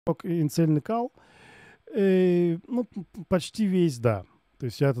Инцельный кал. Ну, почти весь, да. То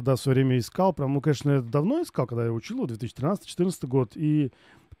есть я тогда в свое время искал, прям, ну, конечно, я давно искал, когда я учил, 2013-2014 год, и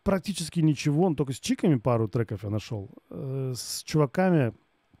практически ничего, ну, только с чиками пару треков я нашел. С чуваками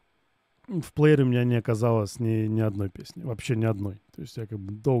в плеере у меня не оказалось ни одной песни, вообще ни одной. То есть я как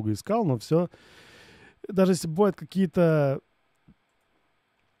бы долго искал, но все. Даже если бывают какие-то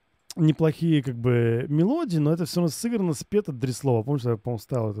неплохие как бы мелодии, но это все равно сыграно, спето дреслово. Помнишь, я, по-моему,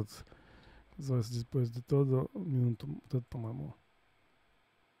 ставил этот... Называется «Después de todo», минуту, вот это, по-моему.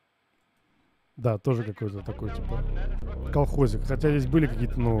 Да, тоже какой-то такой, типа, колхозик. Хотя здесь были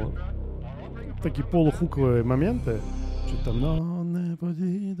какие-то, ну, такие полухуковые моменты. Что-то там «No ne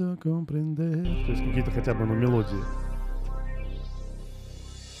podido comprender». То есть какие-то хотя бы, ну, мелодии.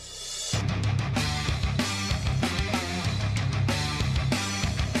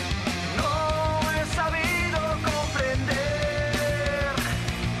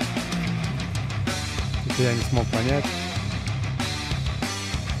 Это я не смог понять.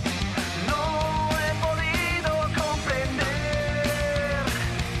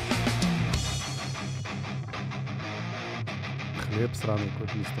 Хлеб сраный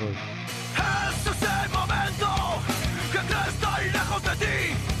какой-то не строит.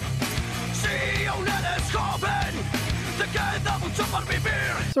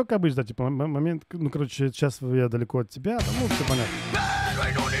 Все как обычно, да, типа момент, ну, короче, сейчас я далеко от тебя, там, ну, все понятно.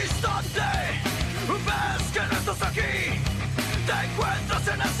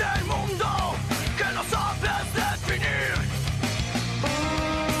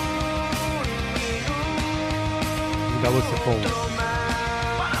 Удалось полностью.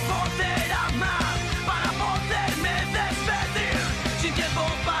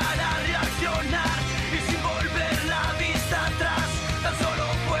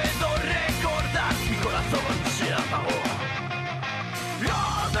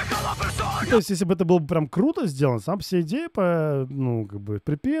 То есть, если бы это было бы прям круто сделано, сам по себе идея, ну, как бы,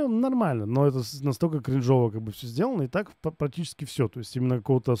 припев нормально, но это настолько кринжово, как бы, все сделано, и так практически все. То есть, именно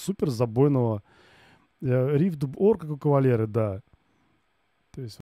какого-то супер забойного риф, дуб, ор, как у Кавалеры, да. То есть,